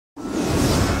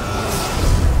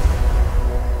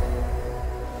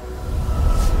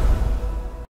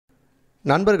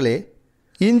நண்பர்களே,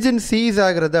 engine cheese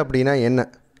ஆகிறது அப்படின்னா என்ன?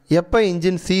 எப்போ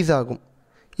இன்ஜின் சீஸ் ஆகும்?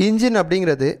 இன்ஜின்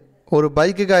அப்படிங்கிறது ஒரு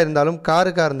பைக்குக்காக இருந்தாலும்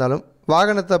காருக்காக இருந்தாலும்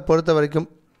வாகனத்தை பொறுத்த வரைக்கும்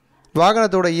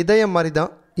வாகனத்தோட இதயம் மாதிரி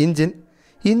தான்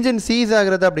இன்ஜின் சீஸ்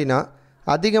ஆகிறது அப்படின்னா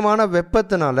அதிகமான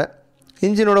வெப்பத்தினால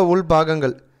இன்ஜினோட உள்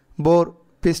பாகங்கள் போர்,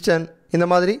 பிஸ்டன் இந்த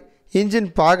மாதிரி இன்ஜின்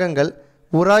பாகங்கள்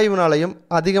உராய்வுனாலையும்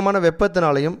அதிகமான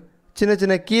வெப்பத்தினாலையும் சின்ன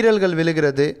சின்ன கீறல்கள்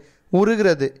விழுகிறது,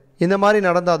 உருகிறது. இந்த மாதிரி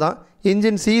நடந்தால் தான்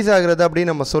இன்ஜின் சீஸ் ஆகிறது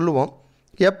அப்படின்னு நம்ம சொல்லுவோம்.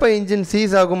 எப்போ இன்ஜின்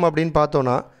சீஸ் ஆகும் அப்படின்னு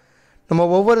பார்த்தோன்னா, நம்ம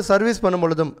ஒவ்வொரு சர்வீஸ் பண்ணும்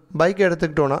பொழுதும் பைக்கை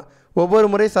எடுத்துக்கிட்டோன்னா ஒவ்வொரு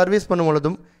முறை சர்வீஸ் பண்ணும்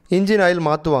பொழுதும் இன்ஜின் ஆயில்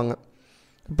மாற்றுவாங்க.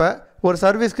 இப்போ ஒரு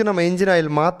சர்வீஸ்க்கு நம்ம இன்ஜின்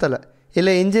ஆயில் மாற்றலை,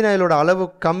 இல்லை இன்ஜின் ஆயிலோட அளவு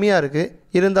கம்மியாக இருக்குது,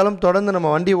 இருந்தாலும் தொடர்ந்து நம்ம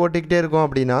வண்டி ஓட்டிக்கிட்டே இருக்கோம்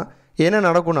அப்படின்னா என்ன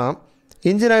நடக்கும்னா,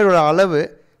 இன்ஜின் ஆயிலோட அளவு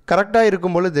கரெக்டாக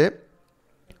இருக்கும் பொழுது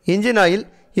இன்ஜின் ஆயில்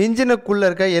இன்ஜினுக்குள்ளே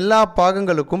இருக்க எல்லா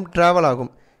பாகங்களுக்கும் ட்ராவல்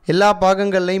ஆகும். எல்லா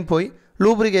பாகங்கள்லையும் போய்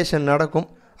லூப்ரிகேஷன் நடக்கும்.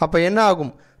 அப்போ என்ன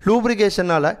ஆகும்?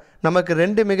 லூப்ரிகேஷனால் நமக்கு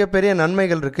 2 மிகப்பெரிய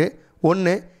நன்மைகள் இருக்குது.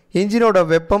 ஒன்று, இன்ஜினோட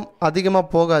வெப்பம் அதிகமாக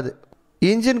போகாது.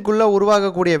 இன்ஜின்குள்ளே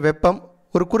உருவாகக்கூடிய வெப்பம்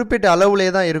ஒரு குறிப்பிட்ட அளவுலே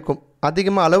தான் இருக்கும்,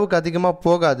 அளவுக்கு அதிகமாக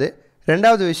போகாது.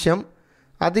 ரெண்டாவது விஷயம்,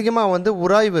 அதிகமாக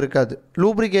உராய்வு இருக்காது.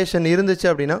 லூப்ரிகேஷன் இருந்துச்சு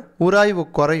அப்படின்னா உராய்வு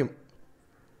குறையும்.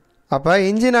 அப்போ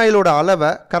இன்ஜின் ஆயிலோட அளவை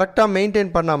கரெக்டாக மெயின்டைன்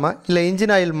பண்ணாமல், இல்லை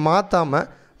இன்ஜின் ஆயில் மாற்றாமல்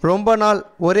ரொம்ப நாள்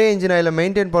ஒரே இன்ஜின் ஆயிலை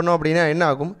மெயின்டைன் பண்ணோம் அப்படின்னா என்ன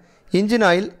ஆகும்? இன்ஜின்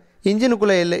ஆயில்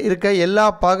இன்ஜினுக்குள்ளே இருக்க எல்லா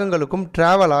பாகங்களுக்கும்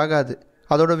ட்ராவல் ஆகாது,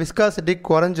 அதோட விஸ்காசிட்டி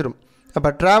குறைஞ்சிரும். அப்போ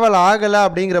ட்ராவல் ஆகலை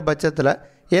அப்படிங்கிற பட்சத்தில்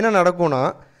என்ன நடக்கும்னா,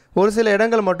 ஒரு சில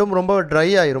இடங்கள் மட்டும் ரொம்ப ட்ரை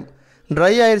ஆயிரும்.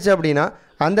 ட்ரை ஆயிடுச்சு அப்படின்னா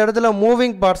அந்த இடத்துல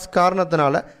மூவிங் பார்ட்ஸ்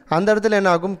காரணத்தினால அந்த இடத்துல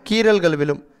என்ன ஆகும்? கீறல்கள்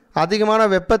விழும். அதிகமான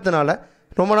வெப்பத்தினால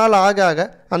ரொம்ப நாள் ஆக ஆக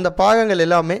அந்த பாகங்கள்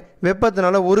எல்லாமே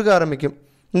வெப்பத்தினால உருக ஆரம்பிக்கும்.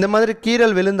 இந்த மாதிரி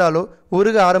கீறல் விழுந்தாலோ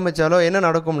உருக ஆரம்பித்தாலோ என்ன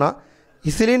நடக்கும்னா,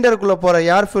 சிலிண்டருக்குள்ளே போகிற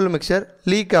ஏர் ஃபியூல் மிக்சர்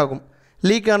லீக் ஆகும்.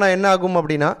 லீக் ஆனால் என்ன ஆகும்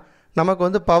அப்படின்னா,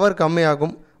 நமக்கு பவர்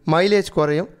கம்மியாகும், மைலேஜ்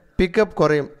குறையும், பிக்கப்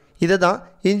குறையும். இதை தான்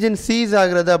இன்ஜின் சீஸ்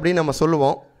ஆகிறது அப்படின்னு நம்ம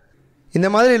சொல்லுவோம். இந்த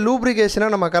மாதிரி லூப்ரிகேஷனை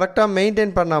நம்ம கரெக்டாக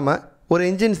மெயின்டைன் பண்ணாமல் ஒரு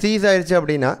இன்ஜின் சீஸ் ஆயிடுச்சு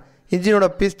அப்படின்னா இன்ஜினோட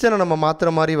பிஸ்டனை நம்ம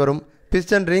மாற்றுற மாதிரி வரும்.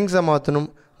 பிஸ்டன் ரிங்ஸை மாற்றணும்,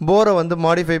 போரை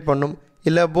மாடிஃபை பண்ணணும்,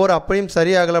 இல்லை போர் அப்படியும்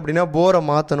சரியாகலை அப்படின்னா போரை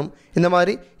மாற்றணும். இந்த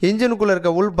மாதிரி இன்ஜினுக்குள்ளே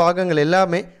இருக்க உள் பாகங்கள்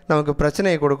எல்லாமே நமக்கு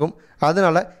பிரச்சனையை கொடுக்கும்.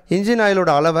 அதனால் இன்ஜின்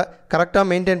ஆயிலோட அளவை கரெக்டாக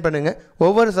மெயின்டைன் பண்ணுங்கள்.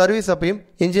 ஒவ்வொரு சர்வீஸ் அப்பையும்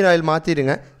இன்ஜின் ஆயில்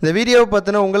மாற்றிடுங்க. இந்த வீடியோவை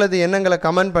பற்றின உங்களது எண்ணங்களை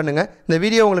கமெண்ட் பண்ணுங்கள். இந்த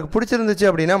வீடியோ உங்களுக்கு பிடிச்சிருந்துச்சு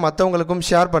அப்படின்னா மற்றவங்களுக்கும்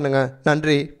ஷேர் பண்ணுங்கள்.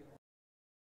 நன்றி.